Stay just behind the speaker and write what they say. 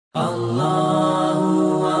আসসালামু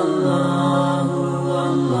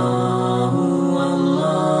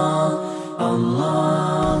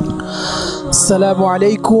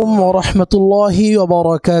আলাইকুম ওয়া রাহমাতুল্লাহি ওয়া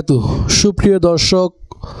বারাকাতুহু। সুপ্রিয় দর্শক,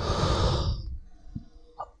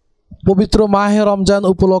 পবিত্র মাহে রমজান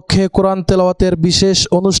উপলক্ষে কোরআন তেলাওয়াতের বিশেষ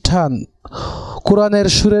অনুষ্ঠান কোরআনের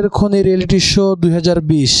সুরের খনি রিয়েলিটি শো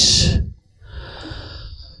 2020।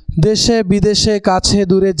 দেশে বিদেশে কাছে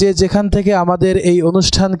দূরে যে যেখান থেকে আমাদের এই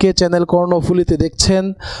অনুষ্ঠানকে চ্যানেল কর্ণফুলিতে দেখছেন,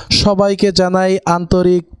 সবাইকে জানাই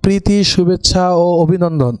আন্তরিক প্রীতি, শুভেচ্ছা ও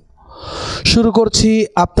অভিনন্দন। শুরু করছি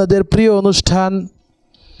আপনাদের প্রিয় অনুষ্ঠান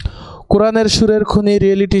কোরআনের সুরের খনি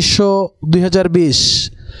reality show 2020।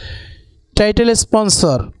 Title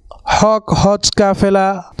sponsor Haque Hodge Kafela,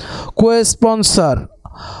 co sponsor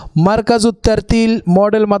মার্কাজুত তারতিল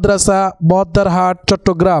model Madrasa Bahaddarhat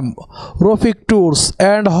Chittagong, Rafiq tours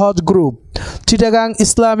and Hodge group, Chittagong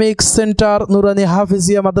Islamic centre Nurani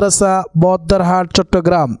Hafizia Madrasa Bahaddarhat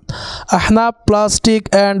Chittagong, Ahnab plastic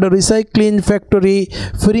and recycling factory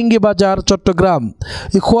ফিরিঙ্গি বাজার চট্টগ্রাম,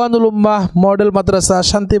 ইখওয়ানুল উম্মাহ মডেল মাদ্রাসা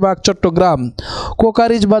শান্তিবাগ চট্টগ্রাম,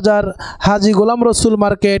 কোকারিজ বাজার হাজি গোলাম রসুল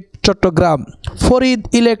মার্কেট চট্টগ্রাম, ফরিদ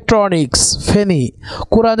ইলেকট্রনিক্স ফেনী,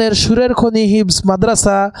 কোরআনের সুরের খনি হিবস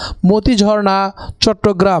মাদ্রাসা মতিঝর্ণা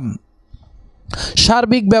চট্টগ্রাম,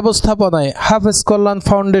 সার্বিক ব্যবস্থাপনায় হাফেজ কল্যাণ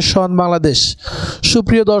ফাউন্ডেশন বাংলাদেশ।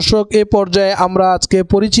 সুপ্রিয় দর্শক, এ পর্যায়ে আমরা আজকে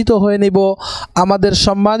পরিচিত হয়ে নিব আমাদের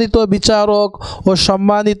সম্মানিত বিচারক ও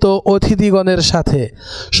সম্মানিত অতিথিগণের সাথে।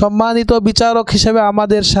 সম্মানিত বিচারক হিসেবে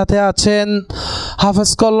আমাদের সাথে আছেন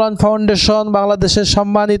হাফেজ কল্যাণ ফাউন্ডেশন বাংলাদেশের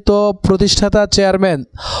সম্মানিত প্রতিষ্ঠাতা চেয়ারম্যান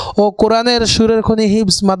ও কোরআনের সুরের খনি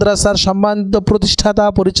হিবস মাদ্রাসার সম্মানিত প্রতিষ্ঠাতা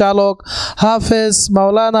পরিচালক হাফেজ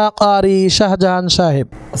মাওলানা কারি শাহজাহান সাহেব।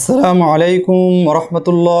 আসসালামু আলাইকুম ওয়া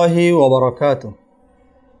রাহমাতুল্লাহি ওয়া বারাকাতুহু।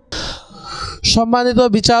 সম্মানিত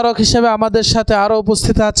বিচারক হিসেবে আমাদের সাথে আরও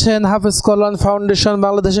উপস্থিত আছেন হাফেজ কল্যাণ ফাউন্ডেশন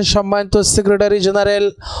বাংলাদেশের সম্মানিত সেক্রেটারি জেনারেল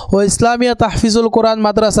ও ইসলামিয়া তাহফিজুল কোরআন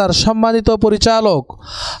মাদ্রাসার সম্মানিত পরিচালক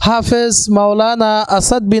হাফেজ মাওলানা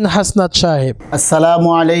আসাদ বিন হাসনাত সাহেব। আসসালামু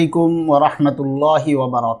আলাইকুম ওয়া রাহমাতুল্লাহি ওয়া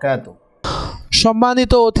বারাকাতুহু।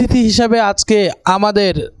 সম্মানিত অতিথি হিসাবে আজকে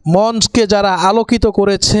আমাদের মঞ্চকে যারা আলোকিত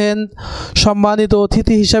করেছেন, সম্মানিত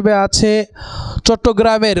অতিথি হিসাবে আছে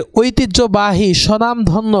চট্টগ্রামের ঐতিহ্যবাহী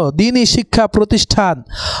স্বনামধন্য দ্বীনি শিক্ষা প্রতিষ্ঠান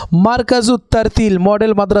মার্কাজুত তারতিল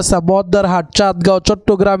মডেল মাদ্রাসা বহদ্দারহাট চাঁদগাঁও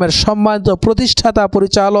চট্টগ্রামের সম্মানিত প্রতিষ্ঠাতা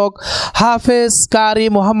পরিচালক হাফেজ কারি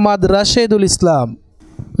মোহাম্মদ রাশেদুল ইসলাম।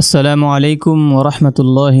 আসসালামু আলাইকুম ওয়া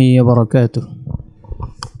রাহমাতুল্লাহি ওয়া বারাকাতুহু।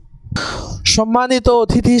 সম্মানিত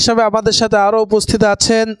অতিথি হিসাবে আমাদের সাথে আরও উপস্থিত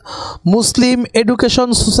আছেন মুসলিম এডুকেশন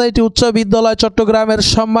সোসাইটি উচ্চ বিদ্যালয় চট্টগ্রামের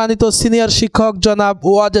সম্মানিত সিনিয়র শিক্ষক জনাব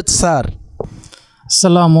ওয়াজেদ স্যার।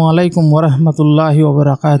 আসসালামু আলাইকুম ওয়া রাহমাতুল্লাহি ওয়া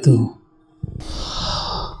বারাকাতুহু।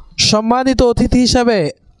 সম্মানিত অতিথি হিসাবে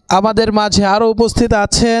আমাদের মাঝে আরও উপস্থিত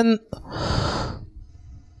আছেন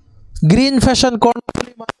green fashion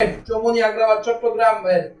Karnaphuli market Chaumoni Agrabad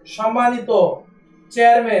চট্টগ্রামের সম্মানিত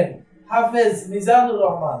চেয়ারম্যান হাফেজ মিজানুর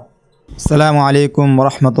রহমান। আসসালামু আলাইকুম ওয়া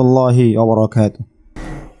রাহমাতুল্লাহি ওয়া বারাকাতুহু।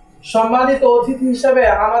 সম্মানিত অতিথি হিসেবে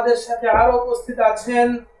আমাদের সাথে আরো উপস্থিত আছেন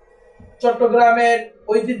চট্টগ্রামের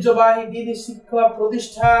ঐতিহ্যবাহী দ্বীনি শিক্ষা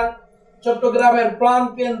প্রতিষ্ঠান চট্টগ্রামের প্রাণ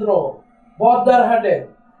কেন্দ্র বহদ্দারহাটের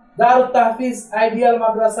দারুত তাহফিজ আইডিয়াল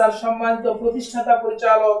মাদ্রাসার সম্মানিত প্রতিষ্ঠাতা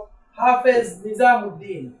পরিচালক হাফেজ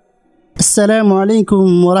নিজামউদ্দিন। আসসালামু আলাইকুম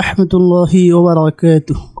ওয়া রাহমাতুল্লাহি ওয়া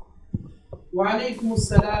বারাকাতুহু। ওয়ালাইকুম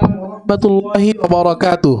আসসালাম ওয়া রাহমাতুল্লাহি ওয়া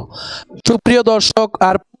বারাকাতুহু। সুপ্রিয় দর্শক,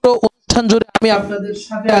 আর পুরো অনুষ্ঠান জুড়ে আমি আপনাদের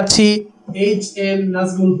সাথে আছি এইচ.এম.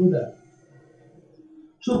 নাজমুল হুদা।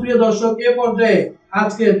 সুপ্রিয় দর্শক, এ পর্যায়ে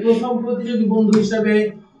আজকে প্রথম প্রতিযোগী বন্ধু হিসেবে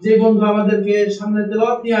যে বন্ধু আমাদেরকে সামনে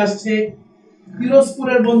তেলাওয়াত নিয়ে আসছে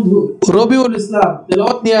পিরোজপুরের বন্ধু রবিউল ইসলাম।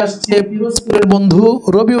 তেলাওয়াত নিয়ে আসছে পিরোজপুরের বন্ধু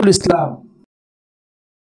রবিউল ইসলাম।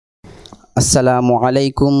 আসসালামু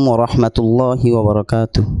আলাইকুম ওয়া রাহমাতুল্লাহি ওয়া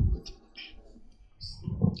বারাকাতুহু।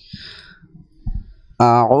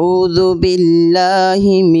 আউযু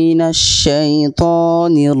বিল্লাহি মিনাশ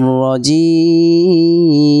শাইতানির রাজীম।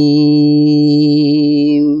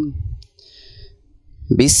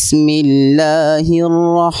 বিসমিল্লাহির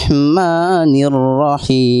রহমানির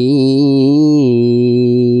রহিম।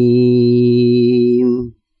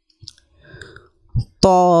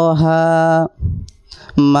 তাহা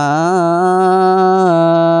মা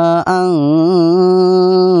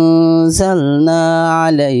أنزلنا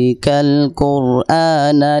عليك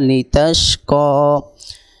القرآن لتشقى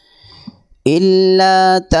إلا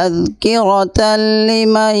تذكرة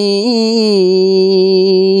لمن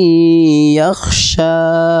يخشى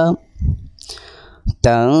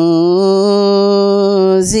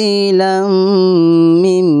تنزيلا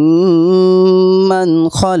ممن من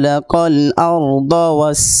خلق الأرض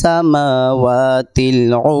والسماوات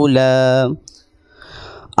العلى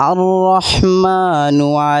الرحمن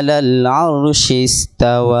على العرش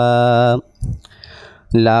استوى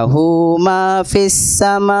له ما في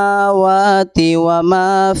السماوات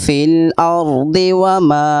وما في الأرض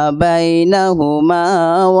وما بينهما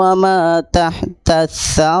وما تحت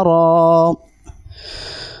الثرى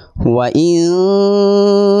وإن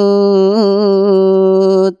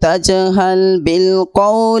تجهل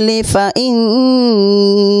بالقول فإنه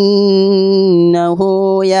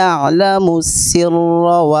يعلم السر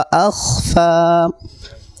وأخفى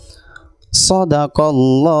صدق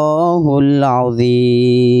الله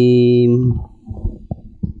العظيم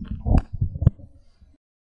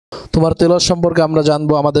তোমার তেলাওয়াত সম্পর্কে আমরা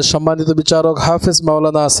জানবো আমাদের সম্মানিত বিচারক হাফেজ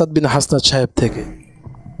মাওলানা আসাদ বিন হাসনাত সাহেব থেকে।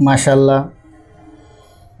 মাশাল্লাহ,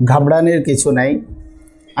 ঘাবড়ানোর কিছু নাই।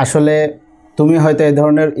 আসলে তুমি হয়তো এই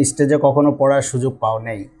ধরনের স্টেজে কখনো পড়ার সুযোগ পাও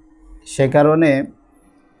নাই, সে কারণে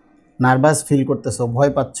নার্ভাস ফিল করতেছো,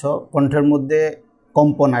 ভয় পাচ্ছ, কণ্ঠের মধ্যে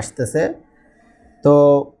কম্পন আসতেছে। তো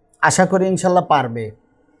আশা করি ইনশাল্লাহ পারবে,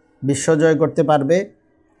 বিশ্বজয় করতে পারবে।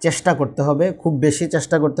 চেষ্টা করতে হবে, খুব বেশি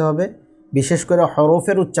চেষ্টা করতে হবে। বিশেষ করে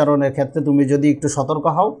হরফের উচ্চারণের ক্ষেত্রে তুমি যদি একটু সতর্ক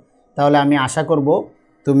হও, তাহলে আমি আশা করব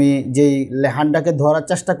তুমি যেই লেহানটাকে ধরার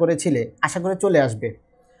চেষ্টা করেছিলে আশা করে চলে আসবে।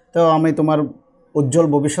 তো আমি তোমার উজ্জ্বল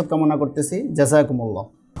ভবিষ্যৎ কামনা করতেছি। জাযাকুমুল্লাহ।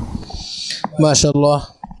 মাশাআল্লাহ,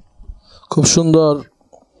 খুব সুন্দর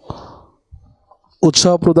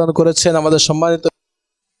উৎসাহ প্রদান করেছেন আমাদের সম্মানিত।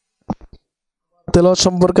 তেলাওয়াত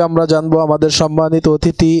সম্পর্কে আমরা জানবো আমাদের সম্মানিত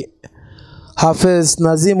অতিথি হাফেজ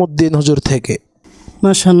নাজিম উদ্দিন হুজুর থেকে।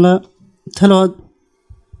 মাশাআল্লাহ, তেলাওয়াত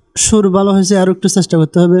সুর ভালো হয়েছে, আরও একটু চেষ্টা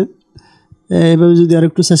করতে হবে। এইভাবে যদি আর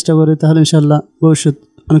একটু চেষ্টা করে তাহলে ইনশাআল্লাহ ভবিষ্যৎ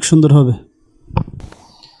অনেক সুন্দর হবে।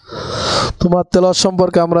 তোমার তেলাওয়াত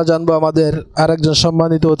সম্পর্কে আমরা জানবো আমাদের আরেকজন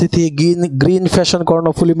সম্মানিত অতিথি green fashion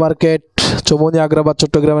Karnaphuli market Chaumoni Agrabad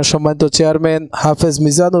চট্টগ্রামের সম্মানিত চেয়ারম্যান হাফেজ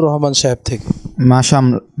মিজানুর রহমান সাহেব থেকে।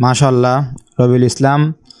 মাশাআল্লাহ রবিউল ইসলাম,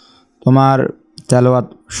 তোমার তেলাওয়াত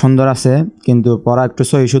সুন্দর আছে, কিন্তু পড়া একটু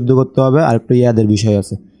সহি শুদ্ধ করতে হবে, আর একটু ইয়াদের বিষয়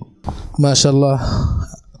আছে। মাশাআল্লাহ,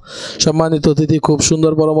 সম্মানিত অতিথি খুব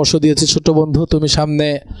সুন্দর পরামর্শ দিয়েছে। ছোট বন্ধু, তুমি সামনে,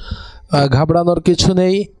 ঘাবড়ানোর কিছু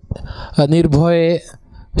নেই, নির্ভয়ে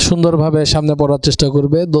সুন্দরভাবে সামনে পড়ার চেষ্টা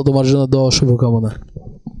করবে। তোমার জন্য দোয়া শুভকামনা।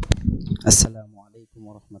 আসসালামু আলাইকুম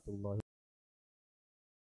ওয়া রাহমাতুল্লাহ।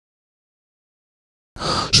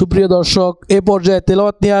 সুপ্রিয় দর্শক, এ পর্যায়ে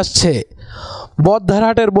তেলাওয়াত নিয়ে আসছে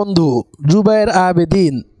বদধারহাটের বন্ধু জুবায়ের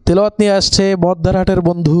আবেদিন। তেলাওয়াত নিয়ে আসছে বদধারহাটের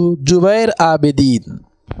বন্ধু জুবায়ের আবেদিন।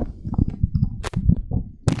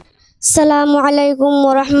 আসসালামু আলাইকুম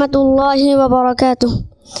ওয়া রাহমাতুল্লাহি ওয়া বারাকাতুহু।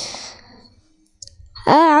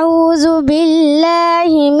 আউযু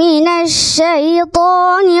বিল্লাহি মিনাশ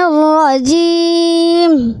শাইতানির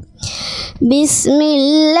রাজীম।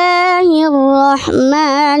 বিসমিল্লাহির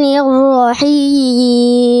রহমানির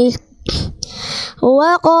রহিম।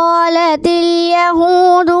 وقالت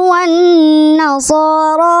اليهود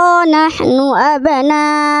والنصارى نحن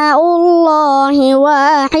أبناء الله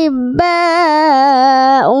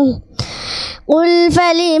وأحباؤه قل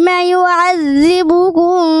فلم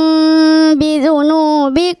يعذبكم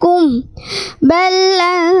بذنوبكم بل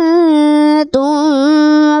أنتم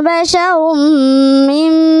بشر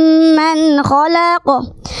ممن خلق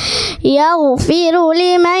يغفر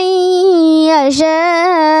لمن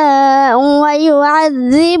يشاء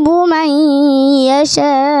ويعذب من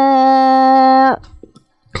يشاء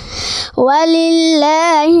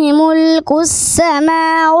ولله ملك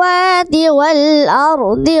السماوات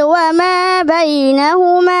والأرض وما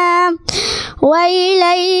بينهما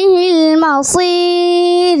وإليه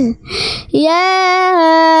المصير يا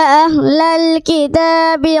أهل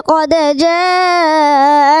الكتاب قد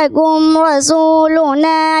جاءكم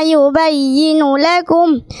رسولنا يبين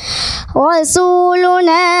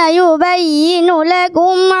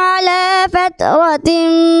لكم على فترة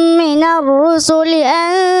من الرسل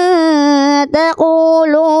أن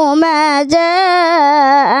تقولوا ما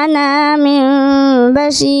جاءنا من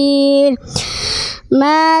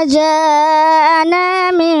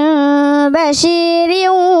بشير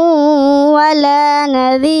ولا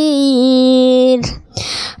نذير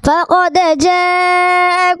فقد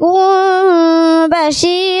جاءكم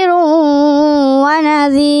بشير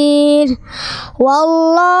ونذير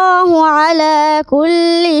والله على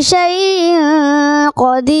كل شيء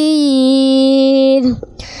قدير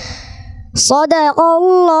صدق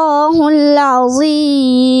الله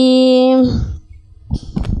العظيم।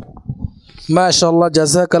 মাশাআল্লাহ,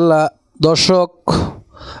 জাযাকাল্লাহ। দর্শক,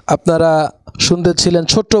 আপনারা শুনতেছিলেন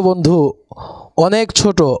ছোট্ট বন্ধু, অনেক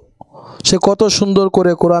ছোট, সে কত সুন্দর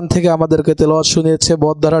করে কোরআন থেকে আমাদেরকে তেলাওয়াত শুনিয়েছে।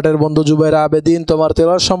 বদ্দারহাটের বন্ধু জুবাইর আবেদিন, তোমার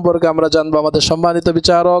তেলাওয়াত সম্পর্কে আমরা জানবো আমাদের সম্মানিত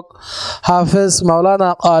বিচারক হাফেজ মাওলানা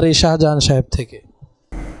কারি শাহজাহান সাহেব থেকে।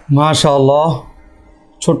 মাশাআল্লাহ।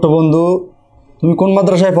 ছোট্ট বন্ধু, তুমি কোন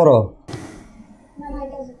মাদ্রাসায় পড়ো?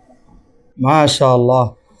 মাশাআল্লাহ।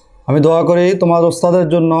 আমি দোয়া করি তোমার ওস্তাদের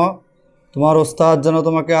জন্য, তোমার ওস্তাদ যেন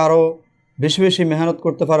তোমাকে আরও বেশি বেশি মেহনত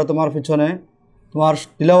করতে পারে তোমার পিছনে। তোমার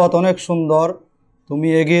তিলাওয়াত অনেক সুন্দর, তুমি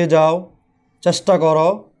এগিয়ে যাও, চেষ্টা করো,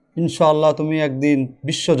 ইনশাআল্লাহ তুমি একদিন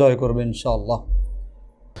বিশ্ব জয় করবে ইনশাআল্লাহ।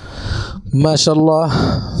 মাশাআল্লাহ,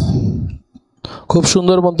 খুব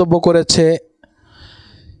সুন্দর মন্তব্য করেছে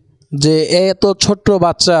যে এত ছোট্ট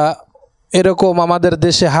বাচ্চা, এরকম আমাদের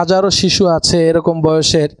দেশে হাজারো শিশু আছে এরকম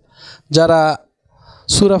বয়সের যারা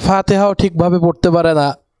সূরা ফাতিহাও ঠিকভাবে পড়তে পারে না,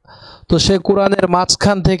 তো সে কোরআনের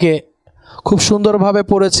মাঝখান থেকে খুব সুন্দরভাবে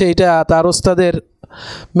পড়েছে। এটা তার ওস্তাদের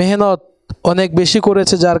মেহনত অনেক বেশি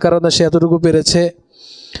করেছে, যার কারণে সে এতটুকু পেরেছে।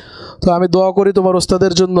 তো আমি দোয়া করি তোমার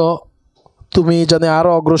ওস্তাদের জন্য, তুমি যেন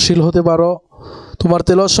আরও অগ্রসীল হতে পারো। তোমার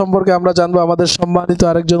তেলাওয়াত সম্পর্কে আমরা জানবো আমাদের সম্মানিত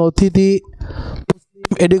আরেকজন অতিথি,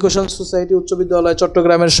 এডুকেশন সোসাইটি উচ্চ বিদ্যালয়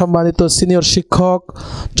চট্টগ্রামের সম্মানিত সিনিয়র শিক্ষক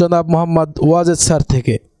জনাব মোহাম্মদ ওয়াজেদ স্যার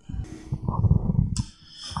থেকে।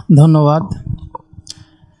 ধন্যবাদ।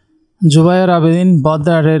 জুবাইর আবেদিন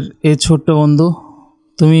বদ্দারের এই ছোট্ট বন্ধু,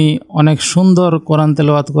 তুমি অনেক সুন্দর কোরআন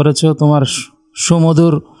তেলাওয়াত করেছো। তোমার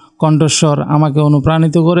সুমধুর কণ্ঠস্বর আমাকে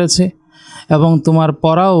অনুপ্রাণিত করেছে এবং তোমার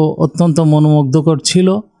পড়াও অত্যন্ত মনোমুগ্ধকর ছিল।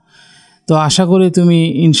 তো আশা করি তুমি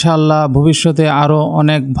ইনশাআল্লাহ ভবিষ্যতে আরও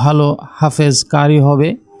অনেক ভালো হাফেজ কারি হবে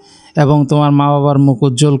এবং তোমার মা বাবার মুখ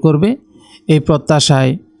উজ্জ্বল করবে, এই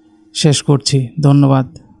প্রত্যাশায় শেষ করছি। ধন্যবাদ।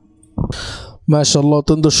 মাশাআল্লাহ,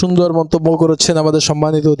 অত্যন্ত সুন্দর মন্তব্য করেছেন আমাদের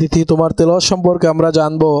সম্মানিত অতিথি। তোমার তেলাওয়াত সম্পর্কে আমরা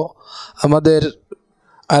জানবো আমাদের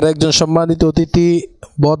আরেকজন সম্মানিত অতিথি,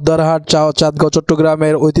 বদ্দারহাট চাঁদগাঁও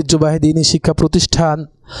চট্টগ্রামের ঐতিহ্যবাহী দ্বীনি শিক্ষা প্রতিষ্ঠান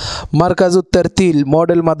মারকাজুত তারতিল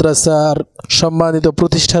মডেল মাদ্রাসার সম্মানিত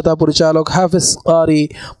প্রতিষ্ঠাতা পরিচালক হাফেজ কারি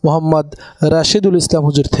মোহাম্মদ রাশিদুল ইসলাম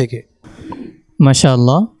হুজুর থেকে।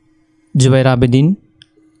 মাশাআল্লাহ, জুবাইর আবেদিন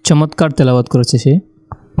চমৎকার তেলাওয়াত করেছে সে।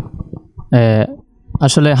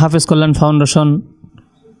 আসলে হাফেজ কল্যাণ ফাউন্ডেশন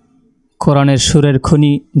কোরআনের সুরের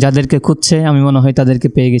খনি যাদেরকে খুঁজছে, আমি মনে হয় তাদেরকে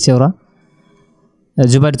পেয়ে গেছে ওরা।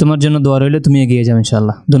 জুবাইর, তোমার জন্য দোয়া রইলে, তুমি এগিয়ে যাও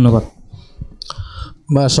ইনশাআল্লাহ। ধন্যবাদ।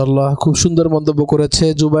 মাশাআল্লাহ, খুব সুন্দর মন্তব্য করেছে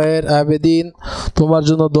জুবাইর আবেদিন। তোমার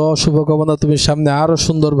জন্য দোয়া শুভকামনা, তুমি সামনে আরও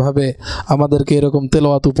সুন্দরভাবে আমাদেরকে এরকম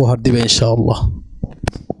তেলাওয়াত উপহার দিবে ইনশাআল্লাহ।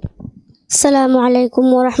 আসসালামু আলাইকুম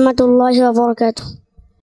ওয়া রাহমাতুল্লাহি ওয়া বারাকাতুহু।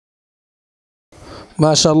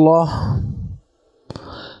 মাশাআল্লাহ,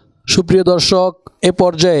 সুপ্রিয় দর্শক, এ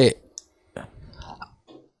পর্যায়ে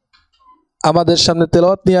আমাদের সামনে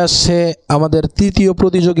তেলাওয়াত নিয়ে আসছে আমাদের তৃতীয়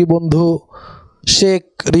প্রতিযোগী বন্ধু শেখ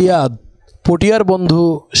রিয়াদ, পটিয়ার বন্ধু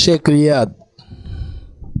শেখ রিয়াদ।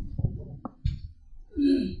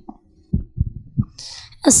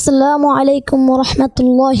 আসসালামু আলাইকুম ওয়া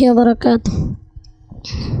রাহমাতুল্লাহি ওয়া বারাকাতুহু।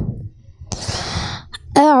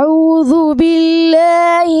 أعوذ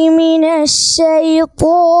بالله من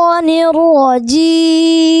الشيطان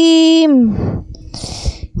الرجيم.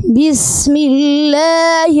 بسم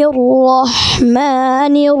الله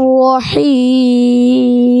الرحمن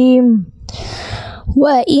الرحيم.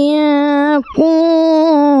 وإن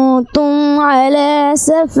كنتم على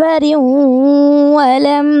سفر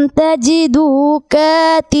ولم تجدوا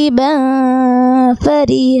كاتبا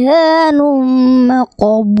فرهان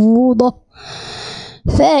مقبوضة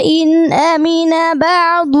فإن أمن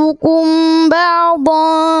بعضكم بعضا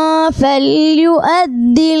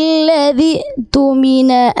فليؤدي الذي اؤتمن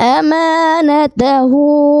أمانته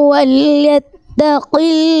وليتق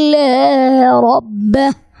الله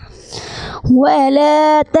ربه ولا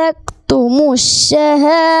تكتموا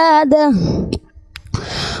الشهادة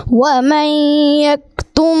ومن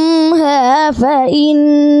يكتمها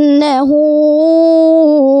فإنه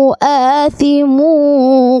آثم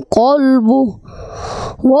قلبه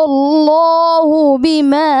والله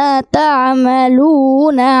بما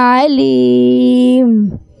تعملون عليم.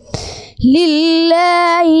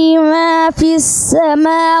 لله ما في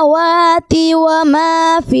السماوات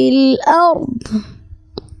وما في الأرض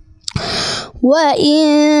وإن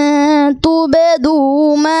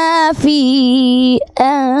تبدوا ما في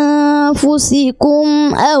أنفسكم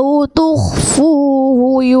أو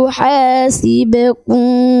تخفوه يحاسبكم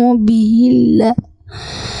به الله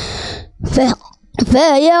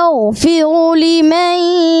فيغفر لمن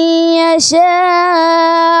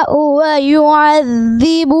يشاء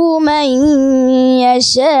ويعذب من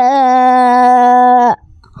يشاء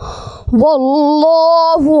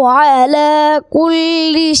والله على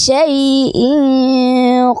كل شيء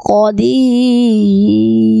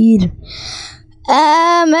قدير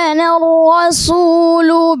آمن الرسول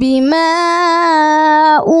بما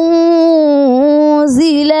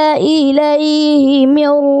أنزل إليه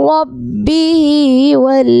من ربه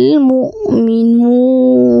والمؤمنون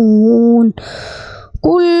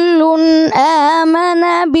كل آمن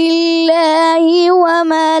بالله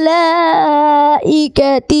وملائكته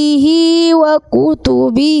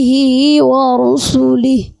وكتبه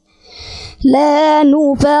ورسله لا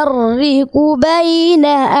نفرق بين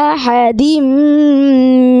أحد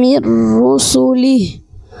من رسله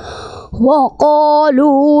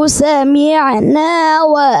وقالوا سمعنا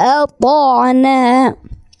وأطعنا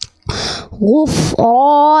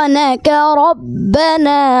غفرانك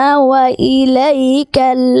ربنا وإليك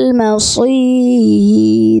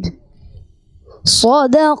المصير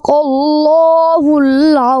صدق الله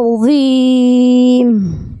العظيم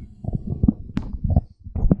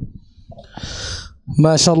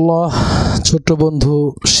মাশাআল্লাহ, ছোট্ট বন্ধু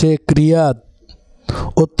শেখ রিয়াদ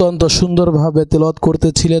অত্যন্ত সুন্দরভাবে তেলাওয়াত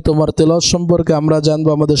করতেছিলে। তোমার তেলাওয়াত সম্পর্কে আমরা জানবো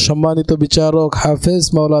আমাদের সম্মানিত বিচারক হাফেজ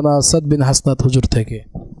মাওলানা আসাদ বিন হাসনাত হুজুর থেকে।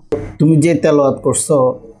 তুমি যে তেলাওয়াত করছো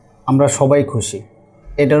আমরা সবাই খুশি,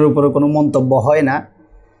 এটার উপরে কোনো মন্তব্য হয় না।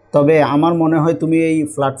 তবে আমার মনে হয় তুমি এই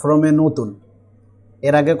প্ল্যাটফর্মে নতুন,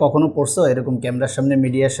 এর আগে কখনো পড়ছো এরকম ক্যামেরার সামনে,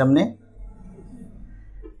 মিডিয়ার সামনে?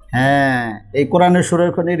 হ্যাঁ, এই কোরআনের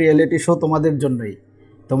সুরের খনি রিয়েলিটি শো তোমাদের জন্যই।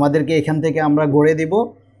 তোমাদেরকে এখান থেকে আমরা গড়ে দিব,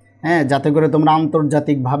 হ্যাঁ, যাতে করে তোমরা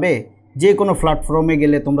আন্তর্জাতিকভাবে যে কোনো প্ল্যাটফর্মে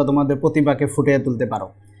গেলে তোমরা তোমাদের প্রতিভাকে ফুটিয়ে তুলতে পারো।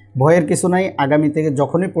 ভয়ের কিছু নাই, আগামী থেকে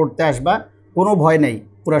যখনই পড়তে আসবা কোনো ভয় নেই,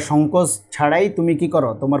 পুরো সংকোচ ছাড়াই তুমি কি করো,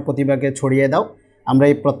 তোমার প্রতিভাকে ছড়িয়ে দাও, আমরা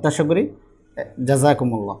এই প্রত্যাশা করি।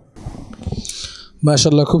 জাযাকুমুল্লাহ।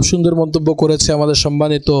 মাশাআল্লাহ, খুব সুন্দর মন্তব্য করেছে আমাদের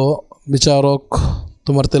সম্মানিত বিচারক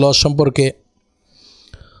তোমার তেলাওয়াত সম্পর্কে।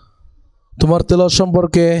 তোমার তেলাওয়াত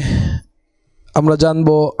সম্পর্কে আমরা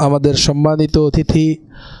জানবো আমাদের সম্মানিত অতিথি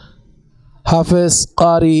হাফেজ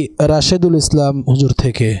কারি রাশেদুল ইসলাম হুজুর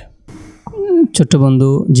থেকে। ছোট্ট বন্ধু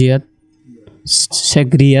জিয়াদ, শেখ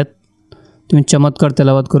রিয়াদ, তুমি চমৎকার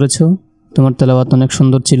তেলাওয়াত করেছো। তোমার তেলাওয়াত অনেক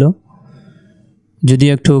সুন্দর ছিল, যদি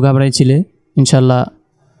একটু ঘাবড়াইছিলে। ইনশাল্লাহ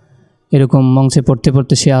এরকম মঞ্চে পড়তে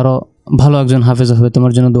পড়তে সে আরও ভালো একজন হাফেজ হবে।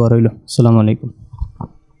 তোমার জন্য দোয়া রইল। আসসালামু আলাইকুম।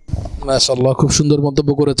 মাশাআল্লাহ, খুব সুন্দর মন্তব্য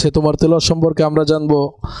করেছে। তোমার তেলাওয়াত সম্পর্কে আমরা জানবো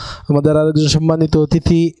আমাদের আরেকজন সম্মানিত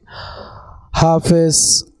অতিথি হাফেজ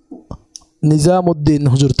নিজামউদ্দিন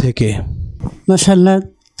হুজুর থেকে। মাশাআল্লাহ,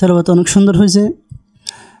 তেলাওয়াত অনেক সুন্দর হয়েছে।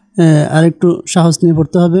 আর একটু সাহস নিয়ে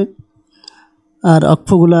পড়তে হবে, আর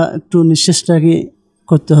অক্ষগুলা একটু নিঃশ্বাসটাকে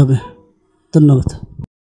করতে হবে। ধন্যবাদ।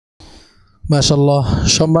 মাশাআল্লাহ,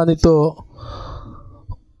 সম্মানিত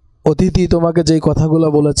অতিথি তোমাকে যেই কথাগুলো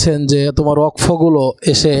বলেছেন যে তোমার ওয়াকফগুলো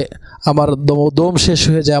এসে আমার দম শেষ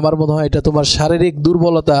হয়ে যায়, আমার মনে হয় এটা তোমার শারীরিক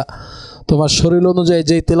দুর্বলতা। তোমার শরীর অনুযায়ী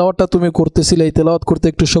যেই তেলাওয়াতটা তুমি করতেছিলে, এই তেলাওয়াত করতে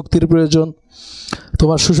একটু শক্তির প্রয়োজন।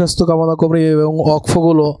 তোমার সুস্বাস্থ্য কামনা করি এবং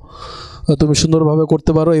ওয়াকফগুলো তুমি সুন্দরভাবে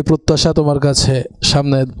করতে পারো, এই প্রত্যাশা তোমার কাছে।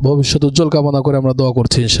 সামনে ভবিষ্যৎ উজ্জ্বল কামনা করে আমরা দোয়া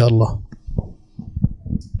করছি ইনশাআল্লাহ।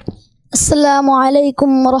 আসসালামু আলাইকুম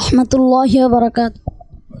রহমতুল্লাহি ওয়া বারাকাতুহু।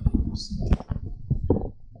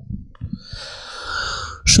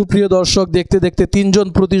 সুপ্রিয় দর্শক, দেখতে দেখতে তিনজন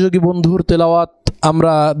প্রতিযোগী বন্ধুর তেলাওয়াত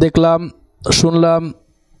আমরা দেখলাম, শুনলাম।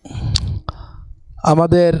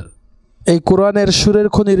 আমাদের এই কোরআনের সুরের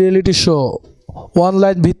খনি রিয়েলিটি শো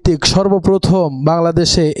অনলাইন ভিত্তিক সর্বপ্রথম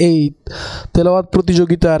বাংলাদেশে এই তেলাওয়াত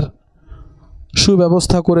প্রতিযোগিতার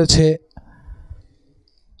সুব্যবস্থা করেছে।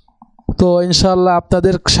 তো ইনশাআল্লাহ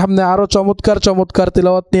আপনাদের সামনে আরও চমৎকার চমৎকার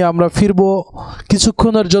তেলাওয়াত নিয়ে আমরা ফিরব।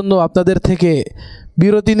 কিছুক্ষণের জন্য আপনাদের থেকে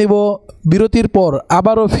বিরতি নেব, বিরতির পর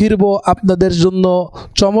আবারও ফিরব আপনাদের জন্য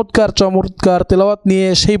চমৎকার চমৎকার তেলাওয়াত নিয়ে।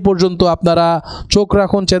 সেই পর্যন্ত আপনারা চোখ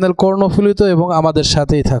রাখুন চ্যানেল কর্ণফুলিতে এবং আমাদের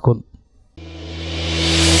সাথেই থাকুন।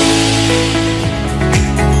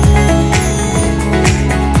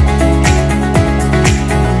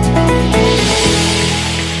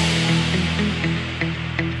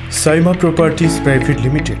 Saima properties private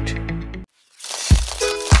limited.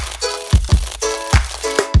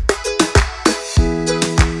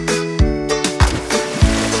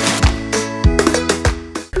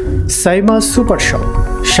 Saima super shop,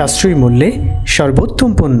 সাশ্রয়ী মূল্যে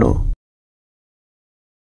সর্বোত্তম পণ্য।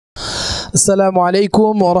 আসসালামু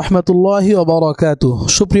আলাইকুম ওয়া রাহমাতুল্লাহি ওয়া বারাকাতুহু।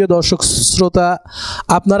 সুপ্রিয় দর্শক শ্রোতা,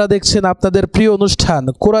 আপনারা দেখছেন আপনাদের প্রিয় অনুষ্ঠান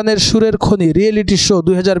কোরআনের সুরের খনি reality show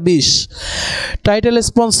 2020। Title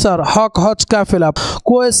sponsor Haque Hodge Kafela,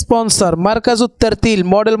 co sponsor মার্কাজুত তারতিল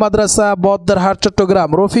model Madrasa Boddarhat Chittagong,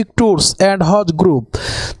 Rafiq tours and Hodge group,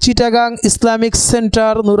 Chittagong Islamic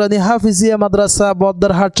centre, Nurani Hafizia Madrasa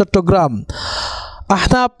Boddarhat Chittagong,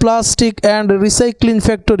 Ahna plastic and recycling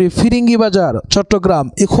factory ফিরিঙ্গি বাজার চট্টগ্রাম,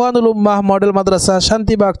 ইখওয়ানুল উম্মাহ মডেল মাদ্রাসা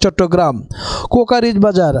শান্তিবাগ চট্টগ্রাম, কোকারিজ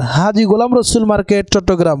বাজার, হাজী গোলাম রসুল মার্কেট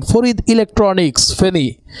চট্টগ্রাম, ফরিদ ইলেকট্রনিক্স ফেনী,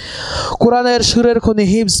 কোরআনের সুরের খনি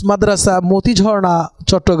হিফজ মাদ্রাসা মতিঝর্ণা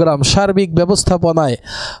চট্টগ্রাম, সার্বিক ব্যবস্থাপনায়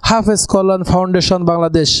হাফেজ কল্যাণ ফাউন্ডেশন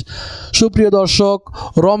বাংলাদেশ। সুপ্রিয় দর্শক,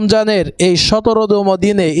 রমজানের এই 17তম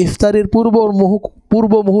দিনে ইফতারির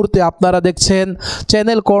পূর্ব মুহূর্তে আপনারা দেখছেন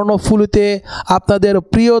চ্যানেল কর্ণফুলিতে আপনাদের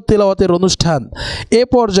প্রিয় তেলাওয়াতের অনুষ্ঠান। এ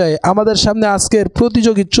পর্যায়ে আমাদের সামনে আজকের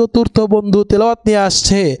প্রতিযোগী চতুর্থ বন্ধু তেলাওয়াত নিয়ে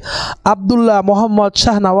আসছে আব্দুল্লাহ মোহাম্মদ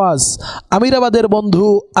শাহনওয়াজ, আমিরাবাদের বন্ধু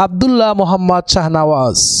আব্দুল্লাহ মোহাম্মদ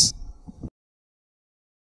শাহনওয়াজ।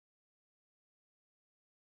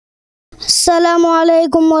 আসসালামু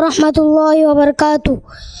আলাইকুম ওয়া রাহমাতুল্লাহি ওয়া বারাকাতুহু।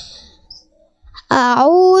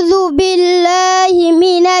 أعوذ بالله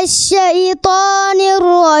من الشيطان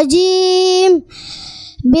الرجيم.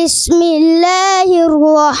 بسم الله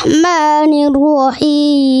الرحمن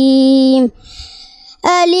الرحيم.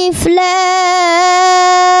 ألف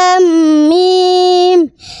لام ميم.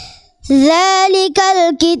 ذلك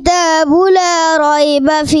الكتاب لا ريب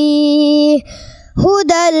فيه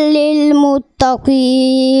هدى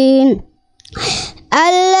للمتقين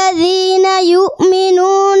الذين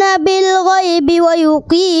يؤمنون بالغيب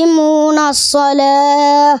ويقيمون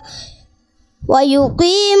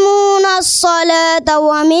الصلاة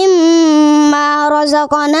ومما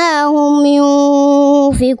رزقناهم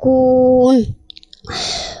ينفقون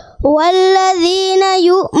والذين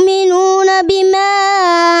يؤمنون بما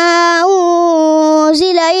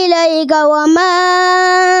أنزل إليك وما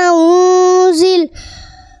أنزل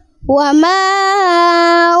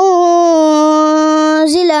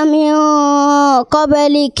من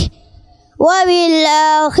قبلك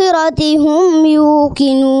وبالآخرة هم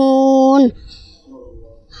يوقنون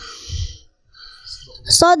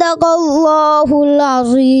صدق الله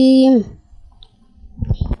العظيم.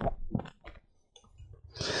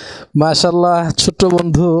 মাশাআল্লাহ, ছোট্ট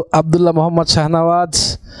বন্ধু আব্দুল্লাহ মোহাম্মদ শাহনওয়াজ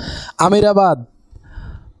আমিরাবাদ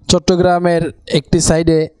চট্টগ্রামের একটি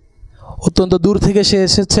সাইডে অত্যন্ত দূর থেকে সে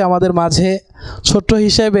এসেছে আমাদের মাঝে। ছোট্ট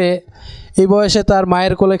হিসেবে এই বয়সে তার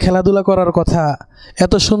মায়ের কোলে খেলাধুলা করার কথা,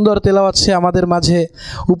 এত সুন্দর তেলাওয়াত সে আমাদের মাঝে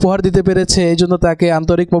উপহার দিতে পেরেছে, এই জন্য তাকে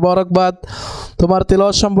আন্তরিক মোবারকবাদ। তোমার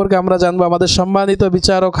তেলাওয়াত সম্পর্কে আমরা জানবো আমাদের সম্মানিত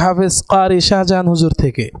বিচারক হাফেজ কারি শাহজাহান হুজুর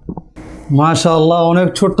থেকে। মাশাআল্লাহ, অনেক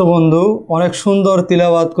ছোট্ট বন্ধু অনেক সুন্দর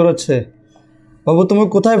তিলাওয়াত করেছে। বাবু, তুমি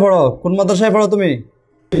কোথায় পড়ো? কোন মাদ্রাসায় পড়ো তুমি?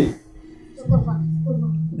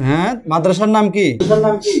 হ্যাঁ, মাদ্রাসার নাম কি?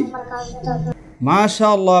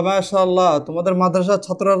 মাশাআল্লাহ মাশাআল্লাহ, তোমাদের মাদ্রাসার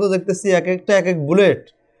ছাত্ররা তো দেখতেছি এক একটা এক এক বুলেট।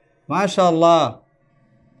 মাশাআল্লাহ,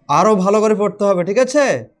 আরও ভালো করে পড়তে হবে, ঠিক আছে?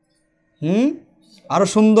 আরও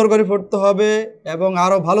সুন্দর করে পড়তে হবে এবং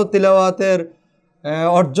আরও ভালো তিলাওয়াতের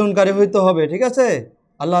অর্জনকারী হইতে হবে, ঠিক আছে?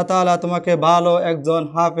 আল্লাহ তাআলা তোমাকে ভালো একজন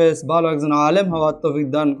হাফেজ, ভালো একজন আলেম হওয়ার তৌফিক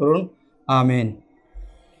দান করুন, আমিন।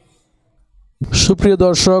 সুপ্রিয়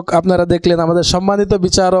দর্শক, আপনারা দেখলেন আমাদের সম্মানিত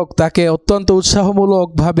বিচারক তাকে অত্যন্ত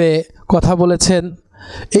উৎসাহমূলকভাবে কথা বলেছেন।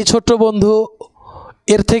 এই ছোট্ট বন্ধু,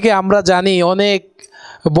 এর থেকে আমরা জানি অনেক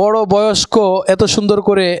বড় বয়স্ক এত সুন্দর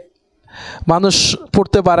করে মানুষ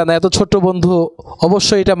পড়তে পারে না। এত ছোট্ট বন্ধু,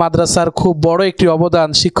 অবশ্যই এটা মাদ্রাসার খুব বড় একটি অবদান,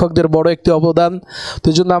 শিক্ষকদের বড় একটি অবদান। তো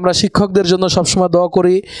এই জন্য আমরা শিক্ষকদের জন্য সবসময় দোয়া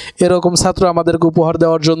করি এরকম ছাত্র আমাদেরকে উপহার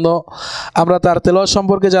দেওয়ার জন্য। আমরা তার তেলাওয়াত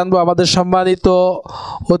সম্পর্কে জানবো আমাদের সম্মানিত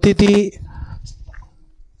অতিথি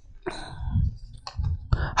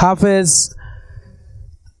হাফেজ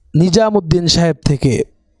নিজামউদ্দিন সাহেব থেকে।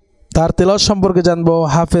 তার তেলাওয়াত সম্পর্কে জানবো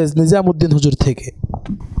হাফেজ নিজামউদ্দিন হুজুর থেকে।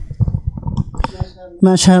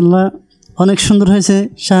 মাশাআল্লাহ, অনেক সুন্দর হয়েছে,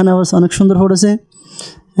 শাহনওয়াজ অনেক সুন্দর পড়েছে।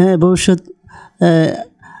 হ্যাঁ, ভবিষ্যৎ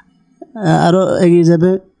আরও এগিয়ে যাবে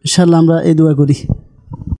ইনশাআল্লাহ, আমরা এই দোয়া করি।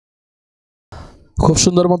 খুব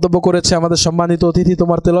সুন্দর মন্তব্য করেছে আমাদের সম্মানিত অতিথি।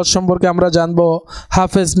 তোমার তেলাওয়াত সম্পর্কে আমরা জানবো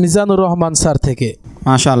হাফেজ মিজানুর রহমান স্যার থেকে।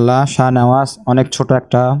 মাশাআল্লাহ, শাহনওয়াজ অনেক ছোট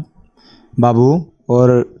একটা বাবু, ওর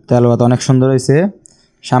তেলাওয়াত অনেক সুন্দর হয়েছে,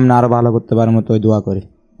 সামনে আরও ভালো করতে পারার মতো দোয়া করি।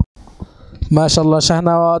 মাশাআল্লাহ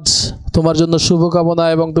শাহনওয়াজ, তোমার জন্য শুভকামনা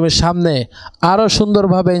এবং তুমি সামনে আরও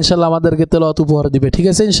সুন্দরভাবে ইনশাআল্লাহ আমাদেরকে তেলাওয়াত উপহার দিবে, ঠিক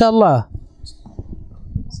আছে ইনশাআল্লাহ।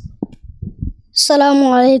 আসসালামু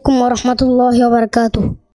আলাইকুম ওয়া রাহমাতুল্লাহি ওয়া বারাকাতুহু।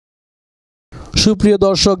 সুপ্রিয়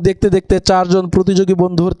দর্শক, দেখতে দেখতে 4 জন প্রতিযোগী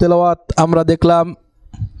বন্ধুর তেলাওয়াত আমরা দেখলাম।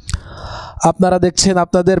 আপনারা দেখছেন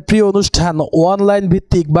আপনাদের প্রিয় অনুষ্ঠান অনলাইন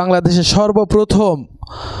ভিত্তিক বাংলাদেশে সর্বপ্রথম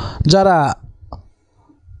যারা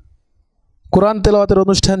কোরআন তেলাওয়াতের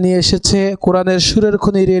অনুষ্ঠান নিয়ে এসেছে, কোরআনের সুরের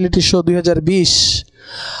খনি রিয়েলিটি শো 2020।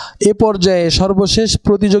 এ পর্যায়ে সর্বশেষ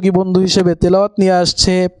প্রতিযোগী বন্ধু হিসেবে তেলাওয়াত নিয়ে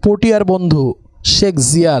আসছে পটিয়ার বন্ধু শেখ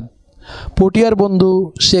জিয়াদ। পটিয়ার বন্ধু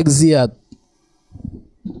শেখ জিয়াদ।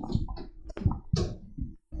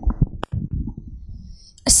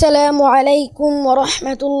 আসসালামু আলাইকুম ওয়া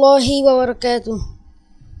রাহমাতুল্লাহি ওয়া বারাকাতুহু।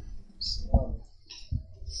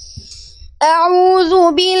 أعوذ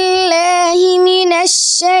بالله من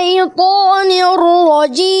الشيطان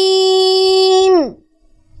الرجيم.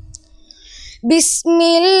 بسم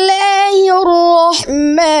الله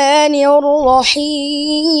الرحمن الرحيم.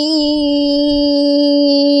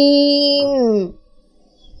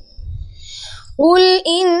 قل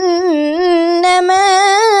إنما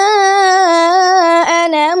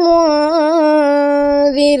أنا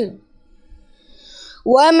منذر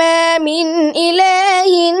وما من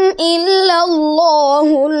إله إلا الله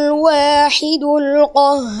الواحد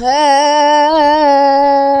القهار.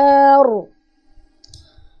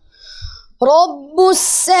 رب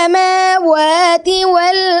السماوات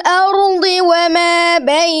والأرض وما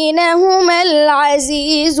بينهما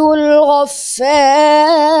العزيز الغفار.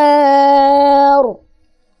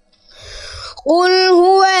 قل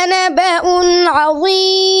هو نبأ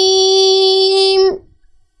عظيم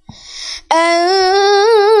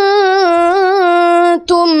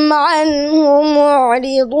أنتم عنه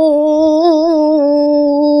معرضون.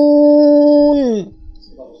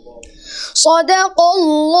 صدق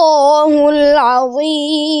الله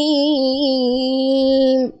العظيم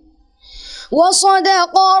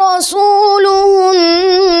وصدق رسوله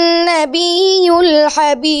النبي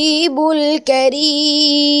الحبيب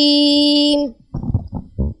الكريم.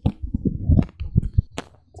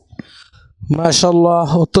 মাশাআল্লাহ,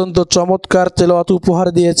 অত্যন্ত চমৎকার তেলাওয়াত উপহার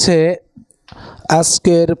দিয়েছে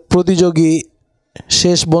আজকের প্রতিযোগী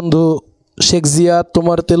শেষ বন্ধু শেখ জিয়াদ।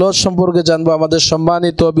 তোমার তেলাওয়াত সম্পর্কে জানবো আমাদের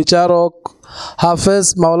সম্মানিত বিচারক হাফেজ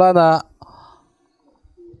মাওলানা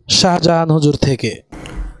শাহজাহান হুজুর থেকে।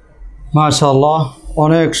 মাশাআল্লাহ,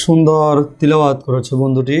 অনেক সুন্দর তিলাওয়াত করেছে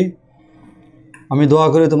বন্ধুটি। আমি দোয়া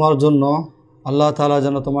করি তোমার জন্য আল্লাহ তাআলা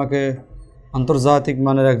যেন তোমাকে আন্তর্জাতিক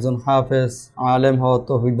মানের একজন হাফেজ আলেম হওয়ার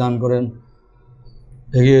তৌফিক দান করেন।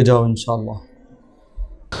 এগিয়ে যাও ইনশাআল্লাহ।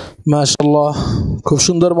 মাশাআল্লাহ, খুব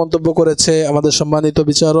সুন্দর মন্তব্য করেছে আমাদের সম্মানিত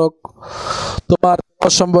বিচারক। তোমার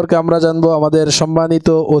সম্পর্কে আমরা জানবো আমাদের সম্মানিত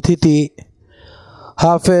অতিথি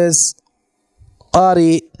হাফেজ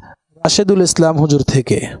কারি রাশেদুল ইসলাম হুজুর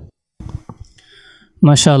থেকে।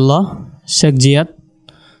 মাশাআল্লাহ, শেখ জিয়াদ,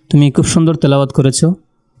 তুমি খুব সুন্দর তেলাওয়াত করেছো।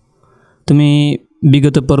 তুমি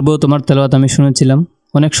বিগত পর্ব তোমার তেলাওয়াত আমি শুনেছিলাম,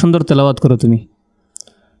 অনেক সুন্দর তেলাওয়াত করো তুমি।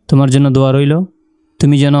 তোমার জন্য দোয়া রইল,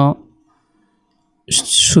 তুমি যেন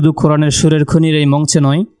শুধু কোরআনের সুরের খনির এই মঞ্চে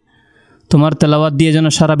নয়, তোমার তেলাওয়াত দিয়ে যেন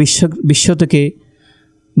সারা বিশ্ব থেকে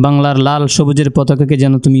বাংলার লাল সবুজের পতাকাকে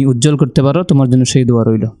যেন তুমি উজ্জ্বল করতে পারো, তোমার জন্য সেই দোয়া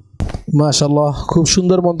রইল। মাশাআল্লাহ, খুব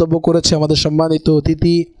সুন্দর মন্তব্য করেছে আমাদের সম্মানিত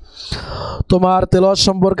অতিথি। তোমার তেলাওয়াত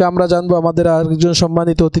সম্পর্কে আমরা জানবো আমাদের আরেকজন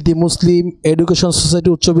সম্মানিত অতিথি মুসলিম এডুকেশন সোসাইটি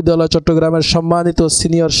উচ্চ বিদ্যালয় চট্টগ্রামের সম্মানিত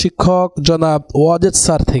সিনিয়র শিক্ষক জনাব ওয়াজেদ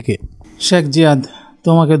স্যার থেকে। শেখ জিয়াদ,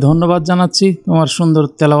 তোমাকে ধন্যবাদ জানাচ্ছি তোমার সুন্দর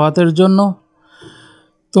তেলাওয়াতের জন্য।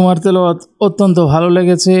 তোমার তেলাওয়াত অত্যন্ত ভালো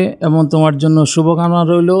লেগেছে এবং তোমার জন্য শুভকামনা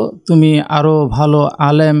রইল, তুমি আরও ভালো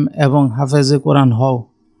আলেম এবং হাফেজে কোরআন হও।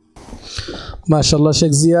 মাশাআল্লাহ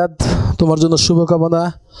শেখ জিয়াদ, তোমার জন্য শুভকামনা।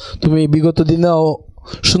 তুমি বিগত দিনেও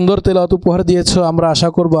সুন্দর তেলাওয়াত উপহার দিয়েছো। আমরা আশা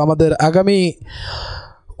করব আমাদের আগামী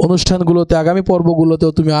অনুষ্ঠানগুলোতে, আগামী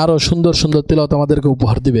পর্বগুলোতেও তুমি আরও সুন্দর সুন্দর তেলাওয়াত আমাদেরকে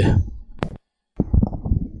উপহার দিবে।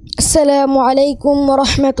 আসসালামু আলাইকুম ওয়া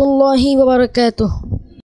রাহমাতুল্লাহি ওয়া বারাকাতুহু।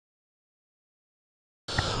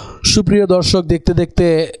 সুপ্রিয় দর্শক, দেখতে দেখতে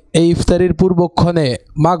এই ইফতারির পূর্বক্ষণে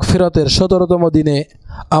মাগফিরাতের 17তম দিনে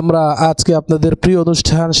আমরা আজকে আপনাদের প্রিয়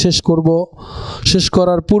অনুষ্ঠান শেষ করব। শেষ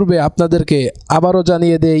করার পূর্বে আপনাদেরকে আবারও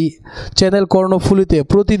জানিয়ে দেই, চ্যানেল কর্ণফুলিতে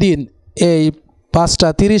প্রতিদিন এই 5টা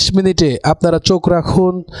 30 মিনিটে আপনারা চোখ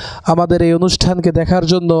রাখুন আমাদের এই অনুষ্ঠানকে দেখার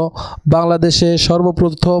জন্য। বাংলাদেশে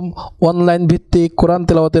সর্বপ্রথম অনলাইন ভিত্তিক কোরআন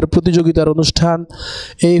তেলাওয়াতের প্রতিযোগিতার অনুষ্ঠান।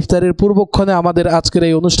 এই ইফতারের পূর্বক্ষণে আমাদের আজকের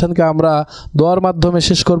এই অনুষ্ঠানকে আমরা দোয়ার মাধ্যমে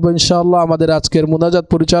শেষ করব ইনশাআল্লাহ। আমাদের আজকের মুনাজাত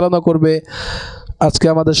পরিচালনা করবে আজকে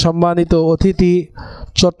আমাদের সম্মানিত অতিথি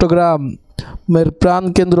চট্টগ্রামের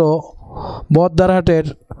প্রাণকেন্দ্র বহদ্দারহাটের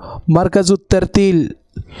মার্কাজুত তেরতিল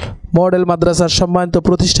মডেল মাদ্রাসার সম্মানিত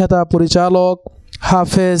প্রতিষ্ঠাতা পরিচালক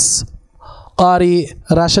হাফেজ কারি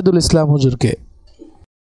রাশেদুল ইসলাম হুজুরকে।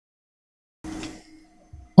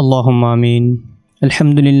 اللهم آمين.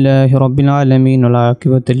 الحمد لله رب العالمين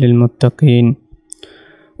والعاقبة للمتقين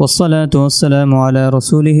والصلاة والسلام على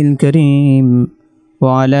رسوله الكريم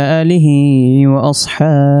وعلى آله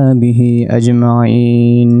وأصحابه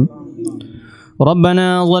أجمعين. ربنا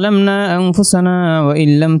ظلمنا أنفسنا وإن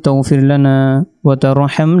لم تغفر لنا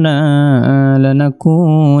وترحمنا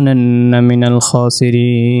لنكونن من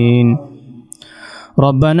الخاسرين.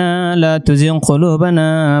 ربنا لا تزغ قلوبنا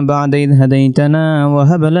بعد إذ هديتنا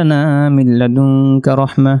وهب لنا من لدنك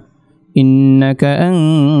رحمة إنك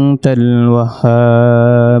أنت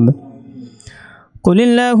الوهاب. قل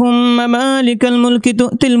اللهم مالك الملك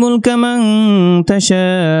تؤتي الملك من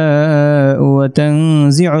تشاء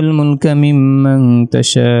وتنزع الملك ممن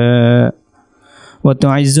تشاء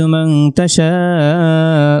وتعز من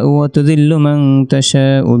تشاء وتذل من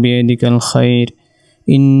تشاء بيدك الخير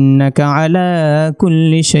إنك على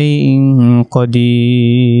كل شيء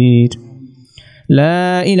قدير. لا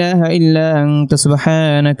إله إلا أنت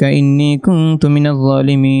سبحانك إني كنت من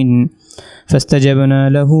الظالمين. فاستجبنا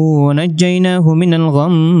له ونجيناه من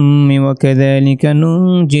الغم وكذلك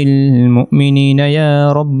ننجي المؤمنين يا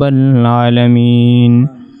رب العالمين.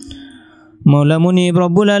 মৌলা মুনিব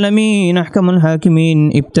রব্বুল আলামিন আহকামুল হাকিমিন,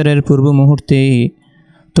 ইফতারের পূর্ব মুহূর্তে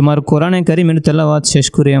তোমার কোরআনে কারিমের তেলাওয়াত শেষ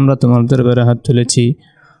করে আমরা তোমার দরবারে হাত তুলেছি।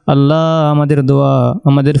 আল্লাহ, আমাদের দোয়া,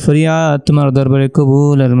 আমাদের ফরিয়াদ তোমার দরবারে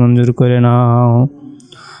কবুল আর মঞ্জুর করে নাও।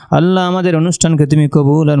 আল্লাহ, আমাদের অনুষ্ঠানকে তুমি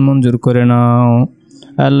কবুল আর মঞ্জুর করে নাও।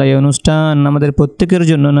 আল্লাহ, এই অনুষ্ঠান আমাদের প্রত্যেকের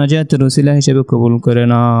জন্য নাজাতের ওসিলা হিসেবে কবুল করে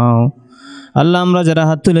নাও। আল্লাহ, আমরা যারা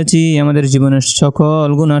হাত তুলেছি আমাদের জীবনের সকল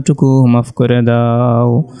গুনাহটুকু মাফ করে দাও।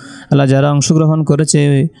 আল্লাহ, যারা অংশগ্রহণ করেছে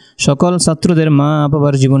সকল ছাত্রদের মা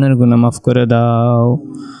বাবার জীবনের গুনাহ মাফ করে দাও।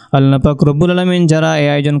 আল্লাহ পাক রব্বুল আলামিন যারা এই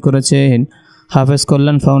আয়োজন করেছেন হাফেজ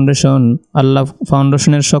কল্যাণ ফাউন্ডেশন, আল্লাহ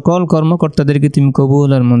ফাউন্ডেশনের সকল কর্মকর্তাদেরকে তুমি কবুল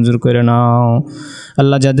আর মঞ্জুর করে নাও।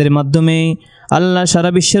 আল্লাহ, যাদের মাধ্যমে আল্লাহ সারা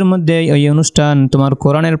বিশ্বের মধ্যে এই অনুষ্ঠান তোমার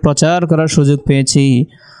কোরআনের প্রচার করার সুযোগ পেয়েছি,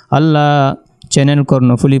 আল্লাহ চ্যানেল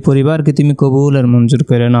কর্ণফুলি পরিবারকে তুমি কবুল আর মঞ্জুর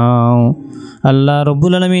করে নাও। আল্লাহ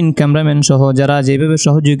রব্বুল আলামিন ক্যামেরাম্যান সহ যারা যেভাবে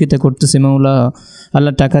সহযোগিতা করতেছে মাওলা,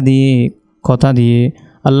 আল্লাহ টাকা দিয়ে, কথা দিয়ে,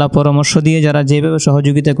 আল্লাহ পরামর্শ দিয়ে যারা যেভাবে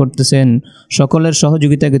সহযোগিতা করতেছেন সকলের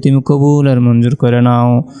সহযোগিতাকে তুমি কবুল আর মঞ্জুর করে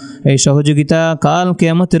নাও। এই সহযোগিতা কাল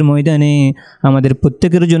কিয়ামতের ময়দানে আমাদের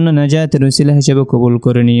প্রত্যেকের জন্য নাজাতের ওসিলা হিসেবে কবুল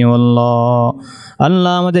করে নিও আল্লাহ।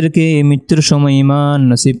 আল্লাহ, আমাদেরকে মৃত্যুর সময় ঈমান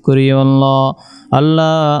নসিব করিও আল্লাহ।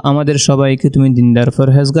 আল্লাহ, আমাদের সবাইকে তুমি দিনদার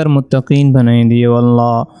ফরহেজগার মুত্তাকিন বানিয়ে দিও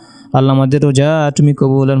আল্লাহ। আল্লাহ, আমাদের রোজা তুমি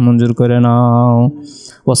কবুল আর মঞ্জুর করে নাও।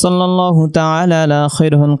 ওয়া সাল্লাল্লাহু তাআলা আলা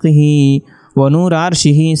খায়রি খালকিহি ونور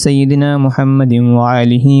عرشه سيدنا محمد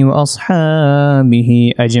وآله وأصحابه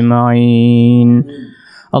أجمعين.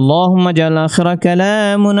 اللهم اجعل آخر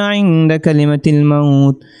كلامنا عند كلمة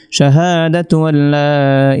الموت شهادة أن لا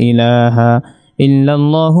إله إلا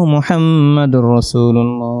الله محمد رسول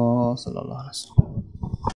الله صلى الله عليه وسلم.